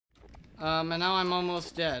And now I'm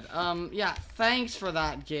almost dead. Yeah, thanks for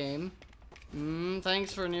that game.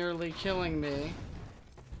 Thanks for nearly killing me.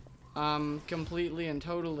 Completely and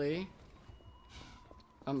totally.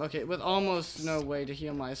 Okay, with almost no way to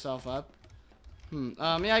heal myself up.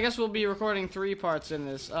 Yeah, I guess we'll be recording 3 parts in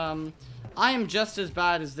this. I am just as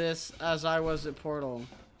bad as this as I was at Portal.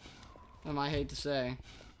 I hate to say.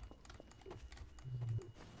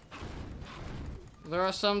 There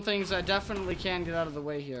are some things I definitely can get out of the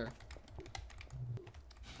way here.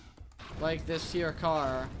 Like this here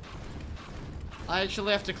car. I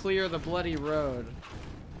actually have to clear the bloody road.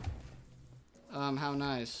 How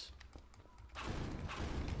nice.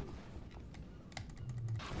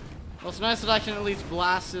 Well, it's nice that I can at least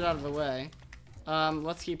blast it out of the way.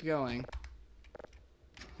 Let's keep going.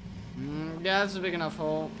 Yeah, that's a big enough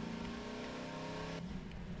hole.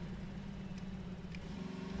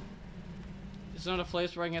 Is there not a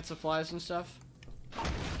place where I can get supplies and stuff?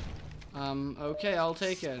 Okay, I'll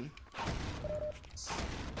take it.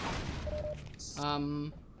 Oh,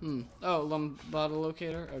 Lombardo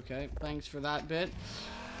locator. Okay, thanks for that bit.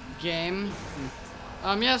 Game.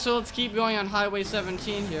 Yeah, so let's keep going on Highway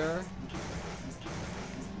 17 here.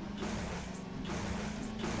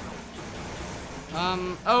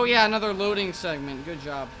 Oh yeah, another loading segment. Good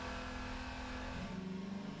job.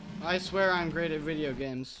 I swear I'm great at video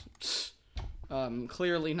games.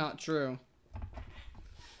 Clearly not true.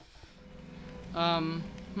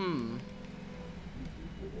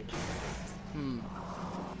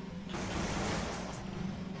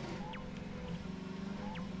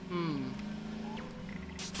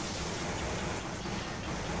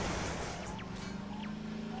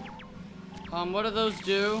 What do those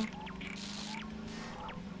do?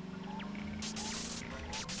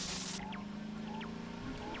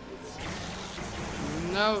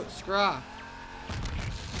 No, scrap.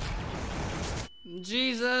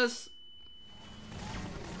 Jesus.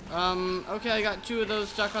 Okay, I got 2 of those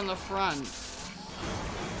stuck on the front.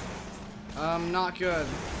 Not good.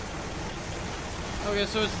 Okay,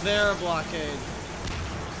 so it's their blockade.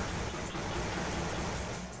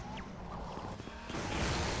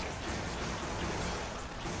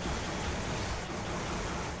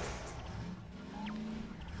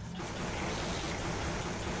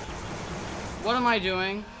 What am I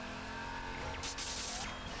doing?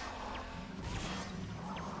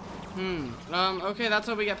 Okay, that's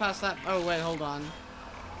how we get past that. Oh, wait, hold on.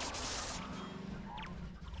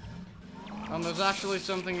 There's actually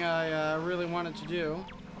something I really wanted to do.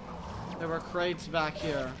 There were crates back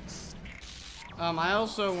here. I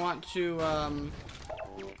also want to,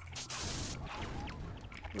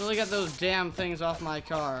 really get those damn things off my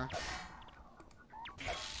car.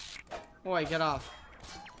 Boy, get off.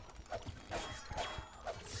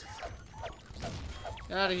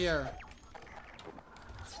 Get out of here.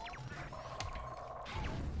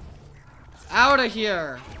 Out of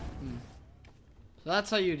here! So that's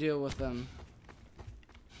how you deal with them.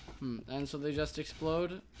 And so they just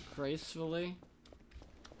explode gracefully.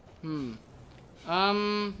 Well,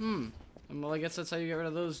 I guess that's how you get rid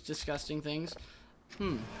of those disgusting things.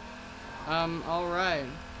 Alright.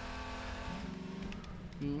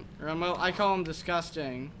 Well, I call them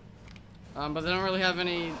disgusting. But they don't really have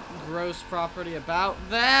any gross property about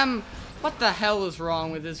them. What the hell is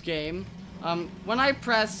wrong with this game? When I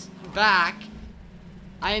press back,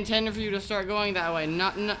 I intended for you to start going that way,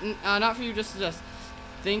 not for you just to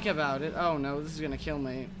think about it. Oh no, this is gonna kill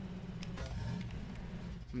me.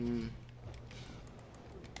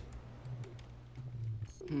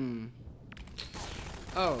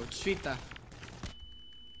 Oh, cheetah.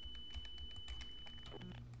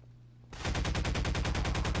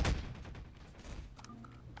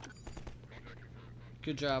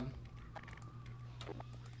 Good job.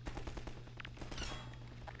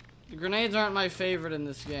 The grenades aren't my favorite in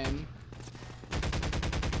this game.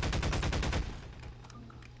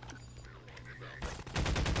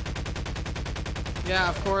 Yeah,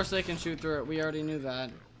 of course they can shoot through it. We already knew that.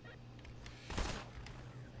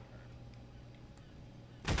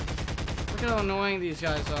 Look at how annoying these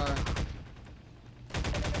guys are.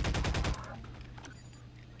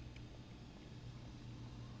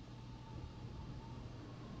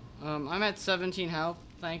 I'm at 17 health.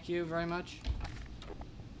 Thank you very much.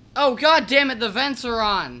 Oh, god damn it, the vents are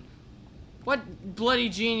on! What bloody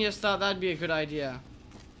genius thought that'd be a good idea?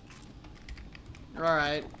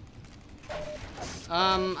 Alright.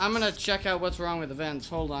 I'm gonna check out what's wrong with the vents.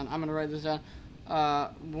 Hold on, I'm gonna write this down.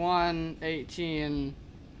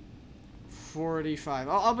 1:18:45.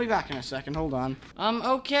 I'll be back in a second, hold on.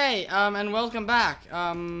 Okay, and welcome back.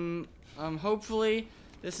 Hopefully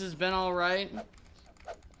this has been alright.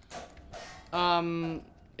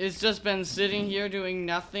 it's just been sitting here doing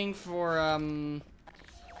nothing for,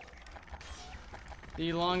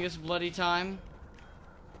 the longest bloody time.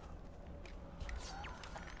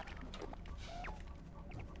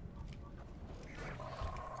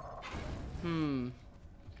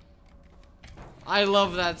 I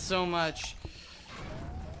love that so much.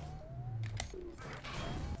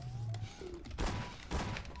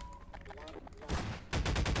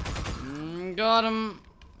 Got him.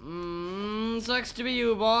 Sucks to be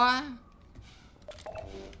you, boy.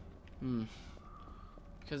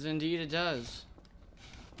 Because indeed it does.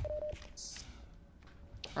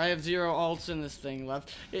 I have 0 ults in this thing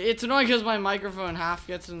left. It's annoying because my microphone half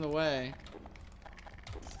gets in the way.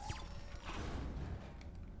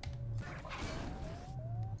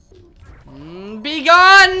 Be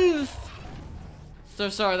gone! So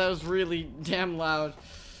sorry, that was really damn loud.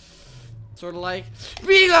 Sort of like,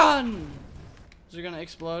 be gone! Is it gonna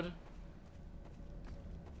explode?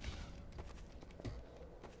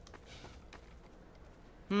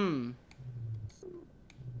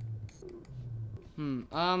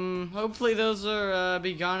 Hopefully those are,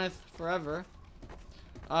 be goneth forever.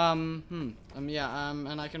 Yeah,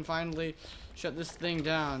 and I can finally shut this thing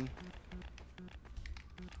down.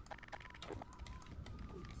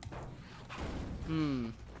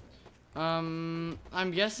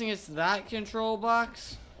 I'm guessing it's that control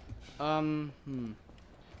box. But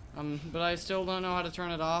I still don't know how to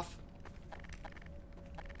turn it off.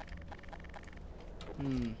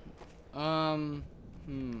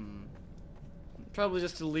 Probably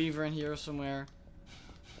just a lever in here somewhere.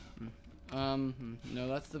 No,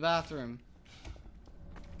 that's the bathroom.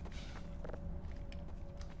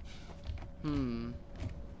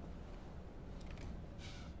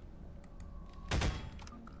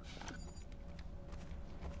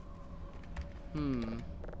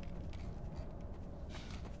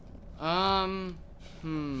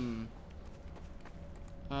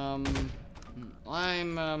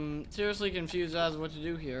 I'm seriously confused as to what to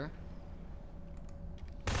do here.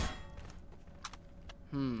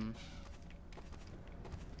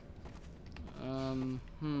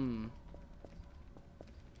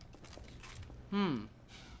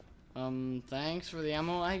 Thanks for the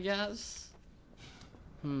ammo, I guess.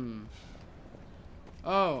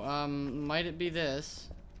 Oh, might it be this?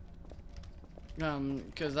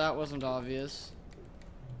 Cause that wasn't obvious.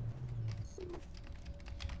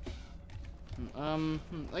 I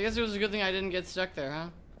guess it was a good thing I didn't get stuck there, huh?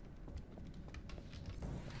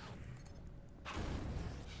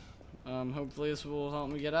 Hopefully this will help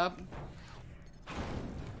me get up.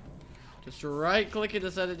 Just right click it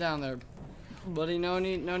to set it down there. Buddy, no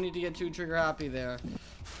need to get too trigger happy there.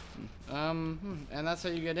 And that's how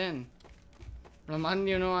you get in. I didn't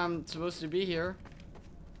even know I'm supposed to be here.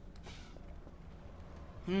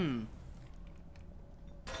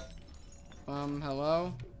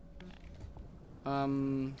 Hello?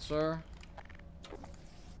 Sir?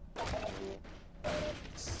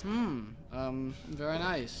 Very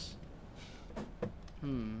nice.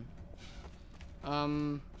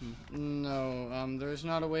 No, there's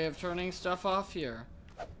not a way of turning stuff off here.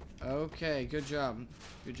 Okay, good job.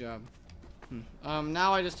 Good job.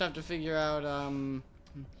 Now I just have to figure out,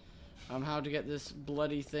 how to get this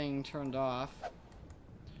bloody thing turned off.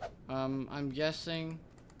 I'm guessing...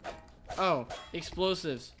 Oh,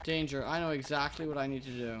 explosives. Danger. I know exactly what I need to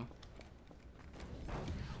do.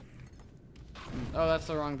 Oh, that's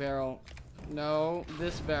the wrong barrel. No,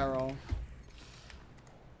 this barrel.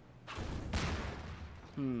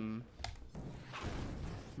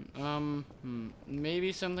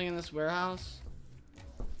 Maybe something in this warehouse?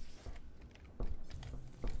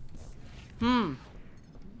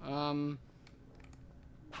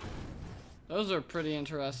 Those are pretty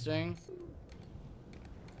interesting.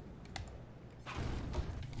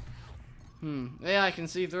 Yeah, I can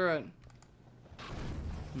see through it.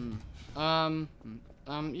 You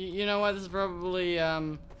know what? This is probably,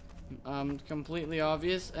 completely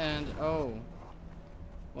obvious, and, oh.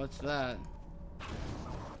 What's that?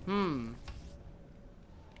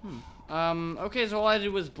 Okay, so all I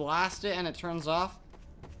did was blast it and it turns off?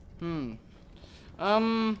 Am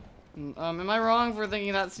I wrong for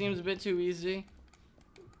thinking that seems a bit too easy?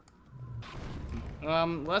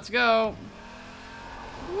 Let's go.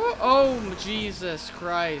 Oh, Jesus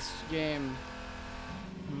Christ, game.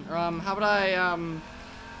 How about I,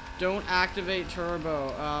 don't activate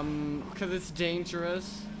turbo, cause it's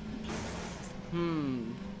dangerous.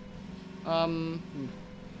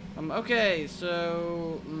 Okay,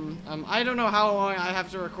 so, I don't know how long I have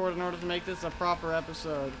to record in order to make this a proper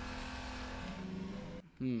episode.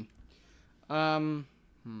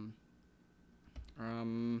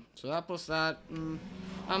 So that plus that,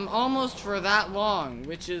 almost for that long,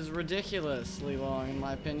 which is ridiculously long in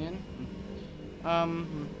my opinion.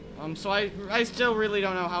 So I still really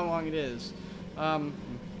don't know how long it is.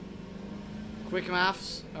 Quick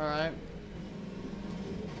maths, alright.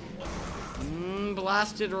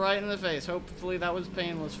 Blasted right in the face. Hopefully that was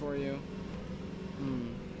painless for you.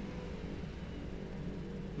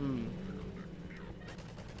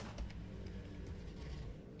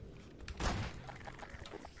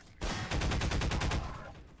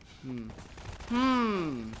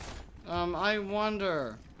 I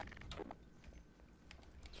wonder.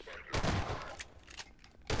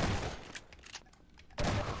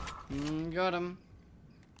 Got him.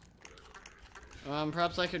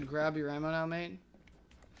 Perhaps I could grab your ammo now, mate.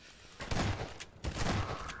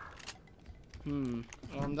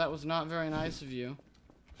 That was not very nice of you.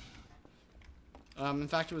 In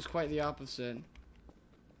fact, it was quite the opposite.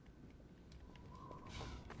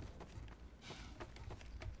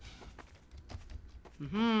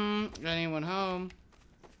 Anyone home?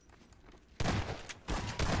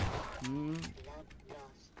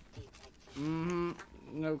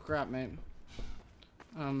 No crap, mate.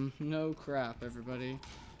 No crap, everybody.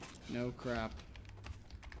 No crap.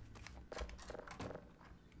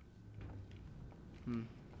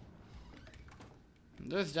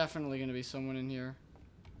 There's definitely gonna be someone in here.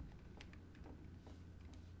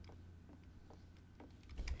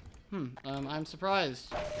 I'm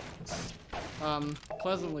surprised.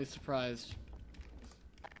 Pleasantly surprised.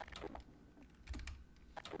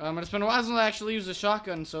 But it's been a while since I actually used a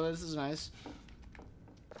shotgun, so this is nice.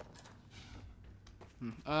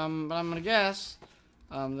 But I'm gonna guess,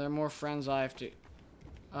 there are more friends I have to,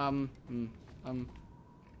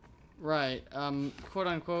 right, quote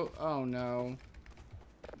unquote, oh no.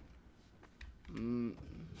 Do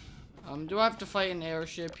I have to fight an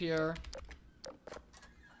airship here?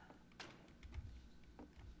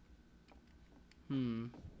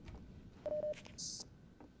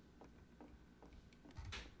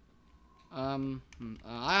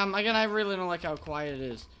 Again, I really don't like how quiet it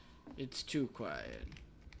is. It's too quiet.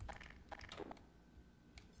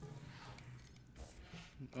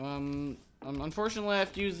 Unfortunately I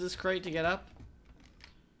have to use this crate to get up.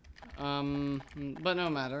 But no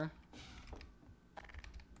matter.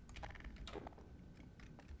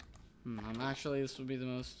 Actually, this would be the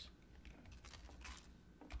most...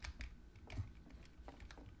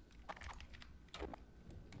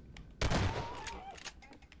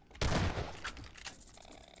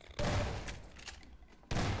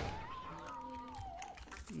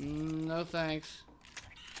 No thanks.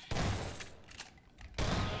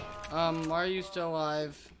 Why are you still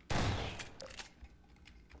alive?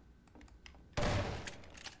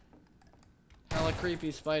 Hella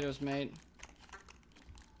creepy spiders, mate.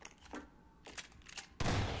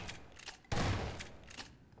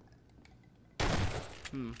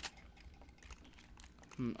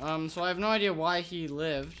 So I have no idea why he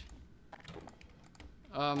lived.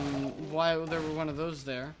 Why there were one of those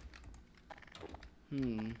there.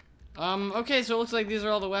 Okay, so it looks like these are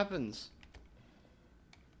all the weapons.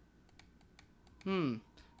 Yeah,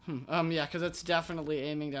 because it's definitely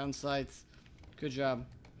aiming down sights. Good job.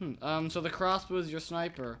 So the crossbow is your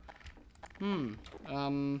sniper.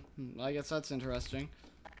 I guess that's interesting.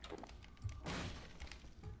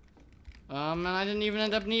 And I didn't even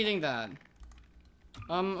end up needing that.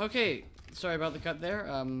 Okay, sorry about the cut there.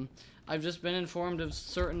 I've just been informed of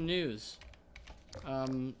certain news.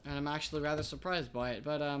 And I'm actually rather surprised by it,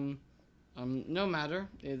 but, no matter.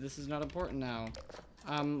 This is not important now.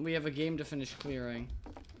 We have a game to finish clearing.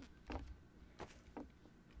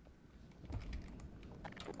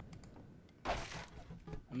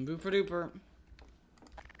 Booper duper.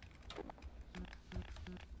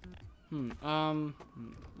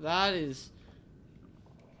 That is...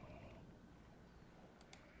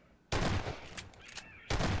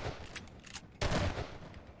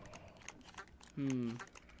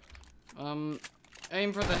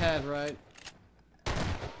 aim for the head, right?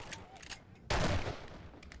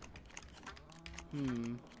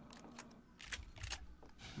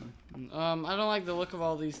 I don't like the look of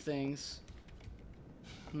all these things.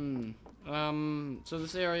 So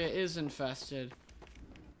this area is infested.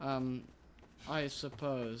 I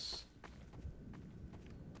suppose.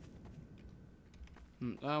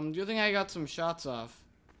 Do you think I got some shots off?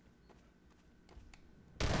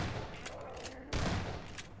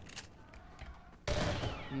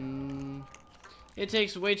 It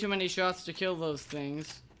takes way too many shots to kill those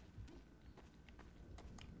things.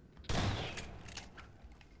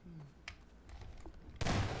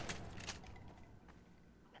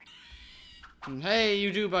 Hey,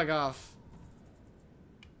 you do bug off.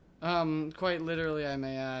 Quite literally, I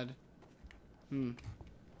may add.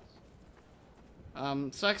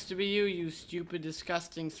 Sucks to be you, you stupid,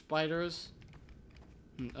 disgusting spiders.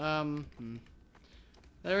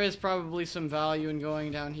 There is probably some value in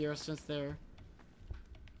going down here since they're...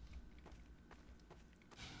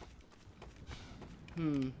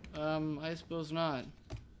 I suppose not.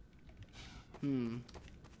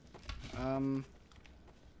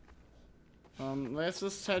 Let's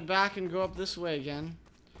just head back and go up this way again.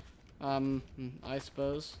 I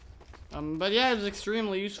suppose. But yeah, it was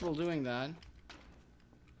extremely useful doing that.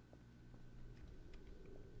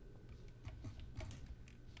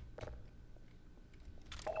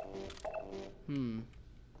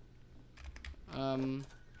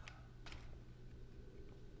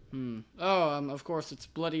 Of course, it's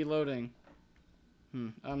bloody loading.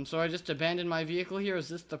 So I just abandoned my vehicle here? Is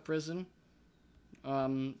this the prison?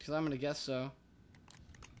 Because I'm gonna guess so.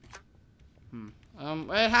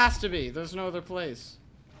 It has to be. There's no other place.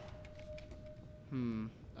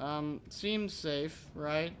 Seems safe,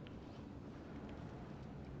 right?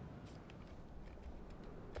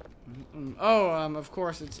 Of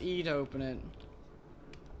course, it's E to open it.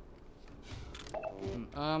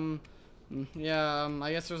 Yeah,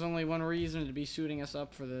 I guess there's only one reason to be suiting us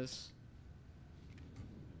up for this.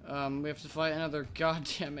 We have to fight another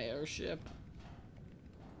goddamn airship.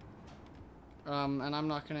 And I'm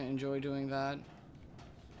not gonna enjoy doing that.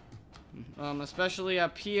 Especially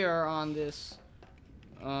up here on this,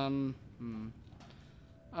 do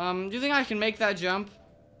you think I can make that jump?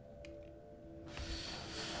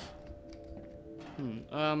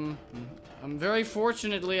 Very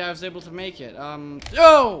fortunately, I was able to make it.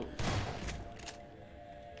 Oh!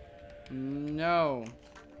 No.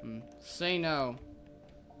 Say no.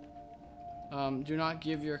 Do not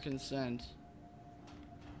give your consent.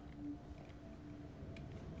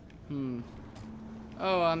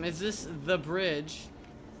 Is this the bridge?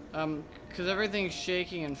 Cause everything's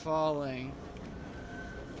shaking and falling.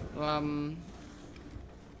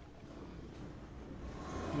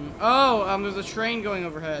 There's a train going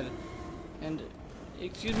overhead. And,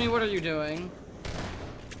 excuse me, what are you doing?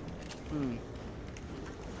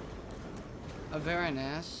 Very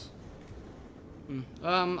nice.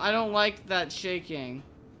 I don't like that shaking.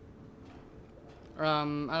 I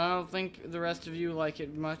don't think the rest of you like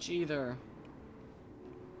it much either.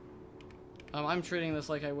 I'm treating this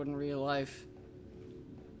like I would in real life.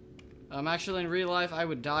 Actually, in real life, I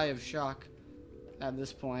would die of shock at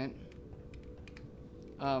this point.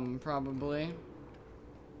 Probably.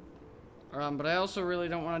 But I also really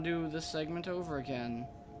don't want to do this segment over again.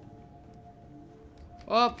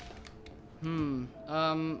 Oh!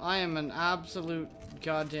 I am an absolute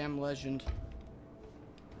goddamn legend.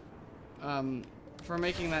 For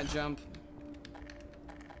making that jump.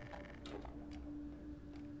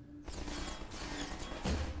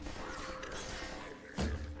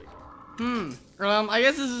 I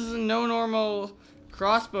guess this is no normal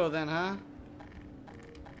crossbow then, huh?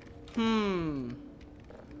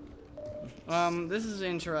 This is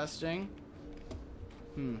interesting.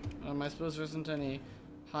 I suppose there isn't any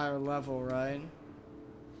higher level, right?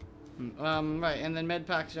 Right, and then med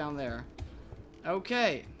pack's down there.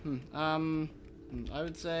 Okay. I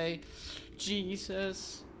would say,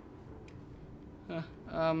 Jesus.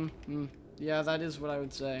 Yeah, that is what I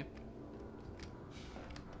would say.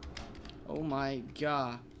 Oh my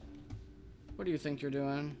god. What do you think you're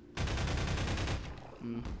doing?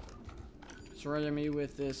 Surrounding me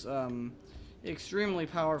with this, extremely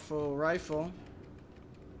powerful rifle.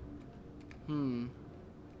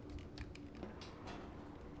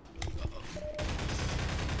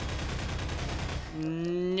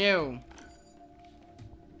 No.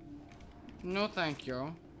 No, thank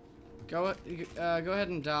you. Go ahead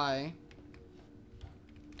and die.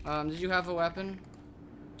 Did you have a weapon?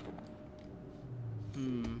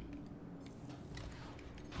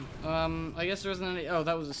 I guess there isn't any. Oh,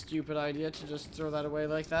 that was a stupid idea to just throw that away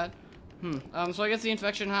like that. So I guess the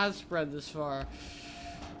infection has spread this far.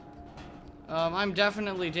 I'm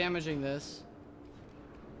definitely damaging this.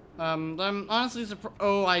 I'm honestly surprised.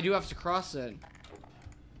 Oh, I do have to cross it.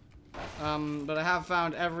 But I have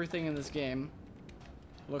found everything in this game.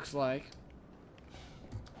 Looks like.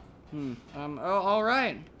 Oh,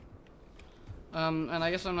 alright. And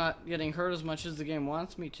I guess I'm not getting hurt as much as the game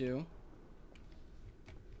wants me to.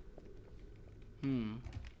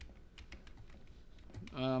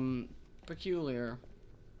 Peculiar.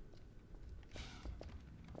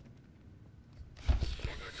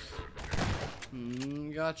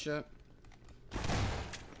 Gotcha.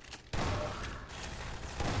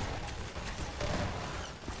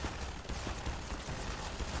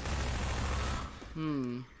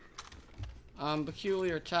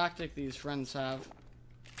 peculiar tactic these friends have.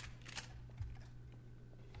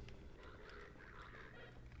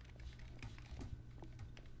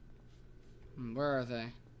 Where are they?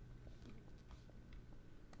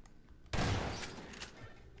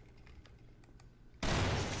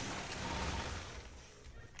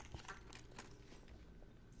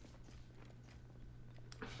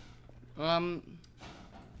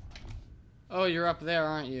 Oh, you're up there,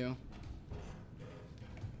 aren't you?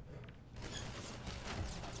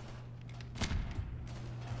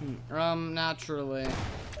 Naturally.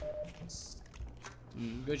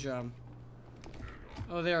 Good job.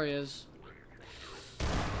 Oh, there he is.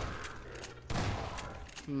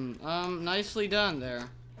 Nicely done there.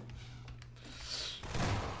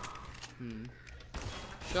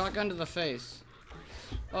 Shotgun to the face.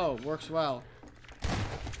 Oh, works well.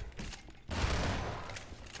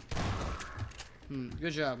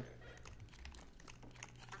 Good job.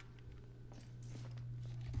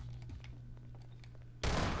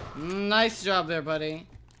 Nice job there, buddy.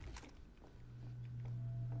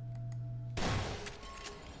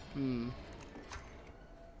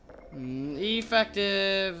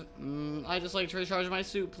 Effective. I just like to recharge my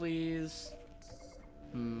suit, please.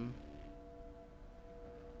 And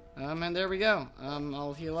there we go.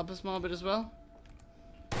 I'll heal up a small bit as well.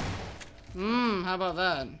 How about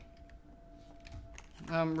that?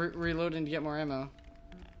 Reloading to get more ammo.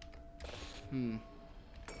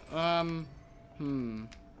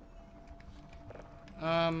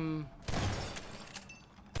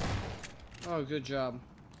 Oh, good job.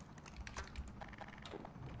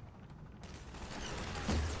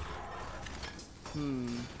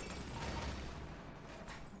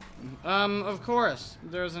 Of course,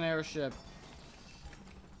 there's an airship.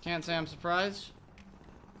 Can't say I'm surprised.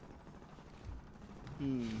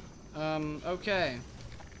 Okay.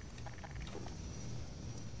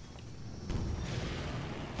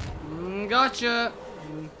 Gotcha!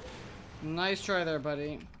 Nice try there,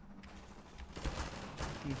 buddy.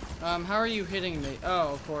 How are you hitting me?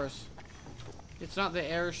 Oh, of course. It's not the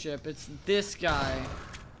airship, it's this guy.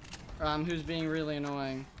 Who's being really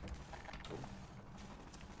annoying.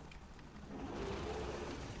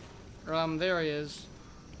 There he is.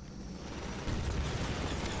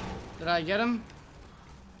 Did I get him?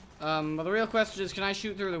 But the real question is, can I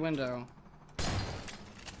shoot through the window?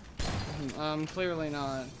 Clearly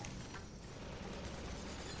not.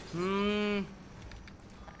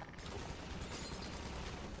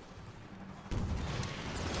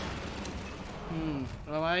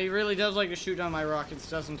 Well, he really does like to shoot down my rockets,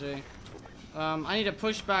 doesn't he? I need to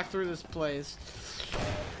push back through this place.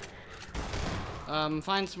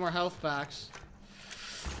 Find some more health packs.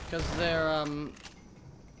 Because they're,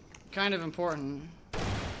 kind of important.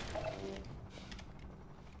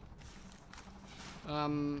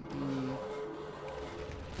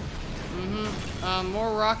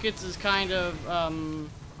 More rockets is kind of,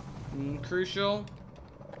 crucial.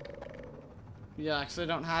 Yeah, because I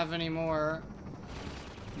don't have any more.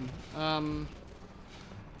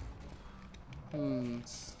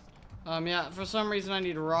 Yeah, for some reason I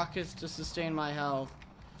need rockets to sustain my health.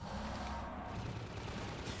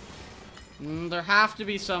 There have to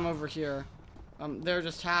be some over here. There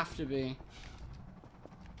just have to be.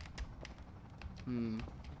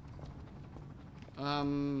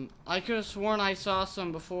 I could have sworn I saw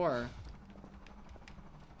some before.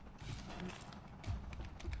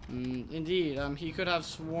 Indeed, he could have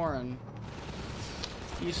sworn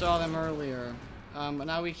he saw them earlier. But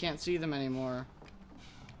now we can't see them anymore.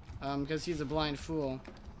 Because he's a blind fool.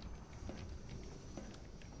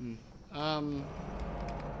 You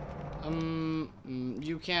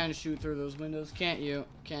can shoot through those windows, can't you?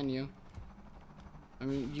 Can you? I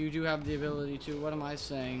mean, you do have the ability to. What am I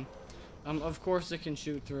saying? Of course it can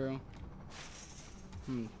shoot through.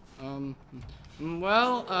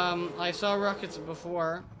 Well, I saw rockets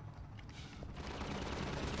before.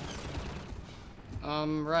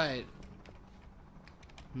 Right.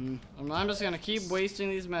 I'm just gonna keep wasting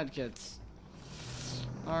these medkits.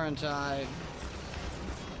 Aren't I?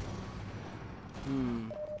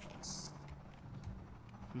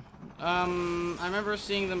 I remember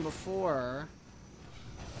seeing them before.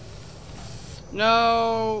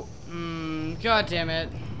 No! God damn it.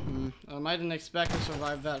 I didn't expect to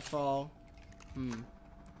survive that fall.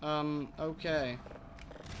 Okay.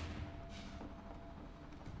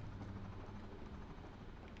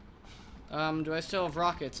 Do I still have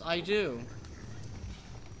rockets? I do.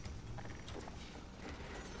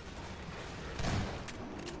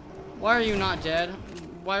 Why are you not dead?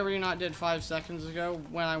 Why were you not dead 5 seconds ago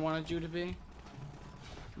when I wanted you to be?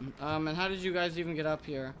 And how did you guys even get up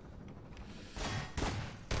here?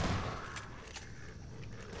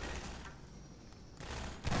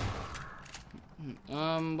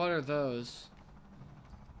 What are those?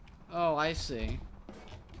 Oh, I see.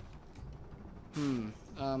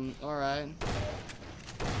 Alright.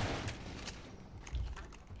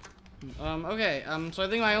 Okay, so I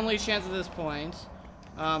think my only chance at this point,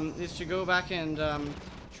 is to go back and,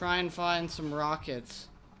 try and find some rockets.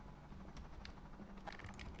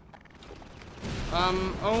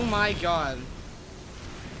 Oh my god.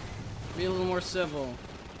 Be a little more civil.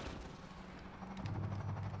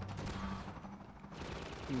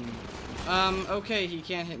 Okay, he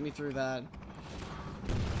can't hit me through that.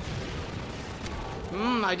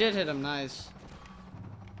 I did hit him, nice.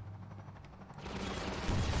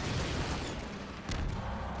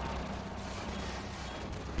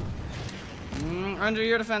 Under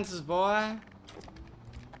your defenses, boy.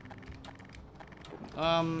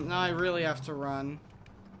 Now I really have to run.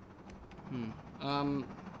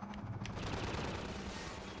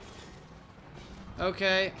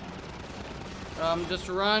 Okay. Just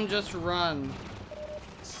run, just run.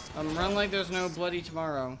 Run like there's no bloody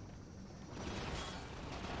tomorrow.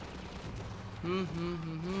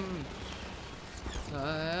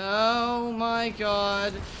 Oh my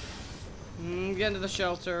god. Get into the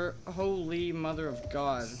shelter. Holy mother of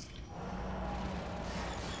God.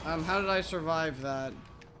 How did I survive that?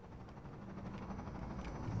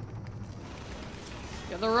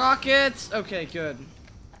 Get the rockets! Okay, good.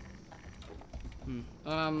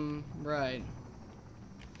 Right.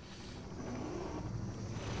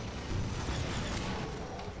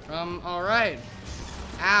 Alright.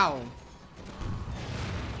 Ow.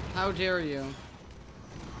 How dare you?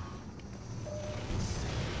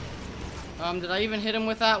 Did I even hit him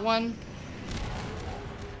with that one?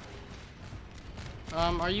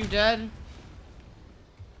 Are you dead?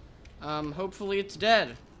 Hopefully it's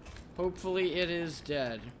dead. Hopefully it is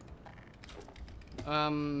dead.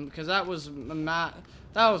 Because that was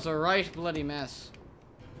a right bloody mess.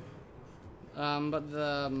 But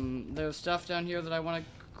there's stuff down here that I want to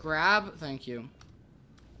grab. Thank you.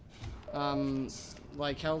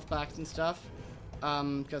 Like health packs and stuff.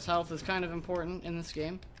 Because health is kind of important in this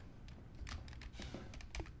game.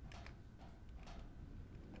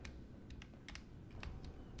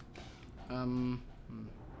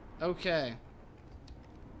 Okay.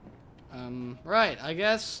 Right, I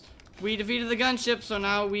guess we defeated the gunship, so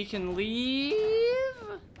now we can leave.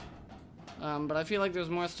 But I feel like there's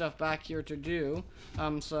more stuff back here to do.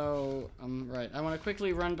 Right, I want to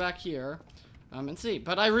quickly run back here, and see.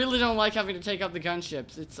 But I really don't like having to take out the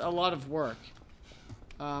gunships. It's a lot of work.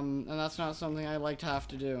 And that's not something I like to have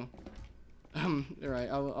to do. Right,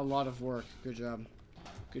 a lot of work. Good job.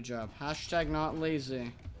 Good job. Hashtag not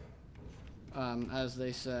lazy. As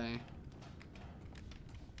they say.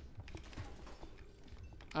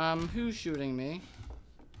 Who's shooting me?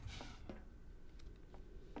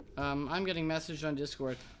 I'm getting messaged on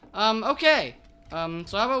Discord. Okay.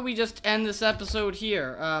 So how about we just end this episode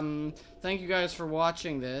here? Thank you guys for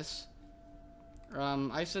watching this.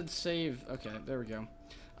 I said save. Okay, there we go.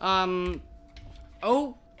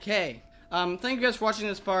 Okay. Thank you guys for watching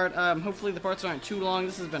this part. Hopefully the parts aren't too long.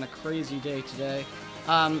 This has been a crazy day today.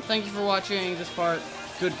 Thank you for watching this part.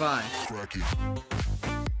 Goodbye.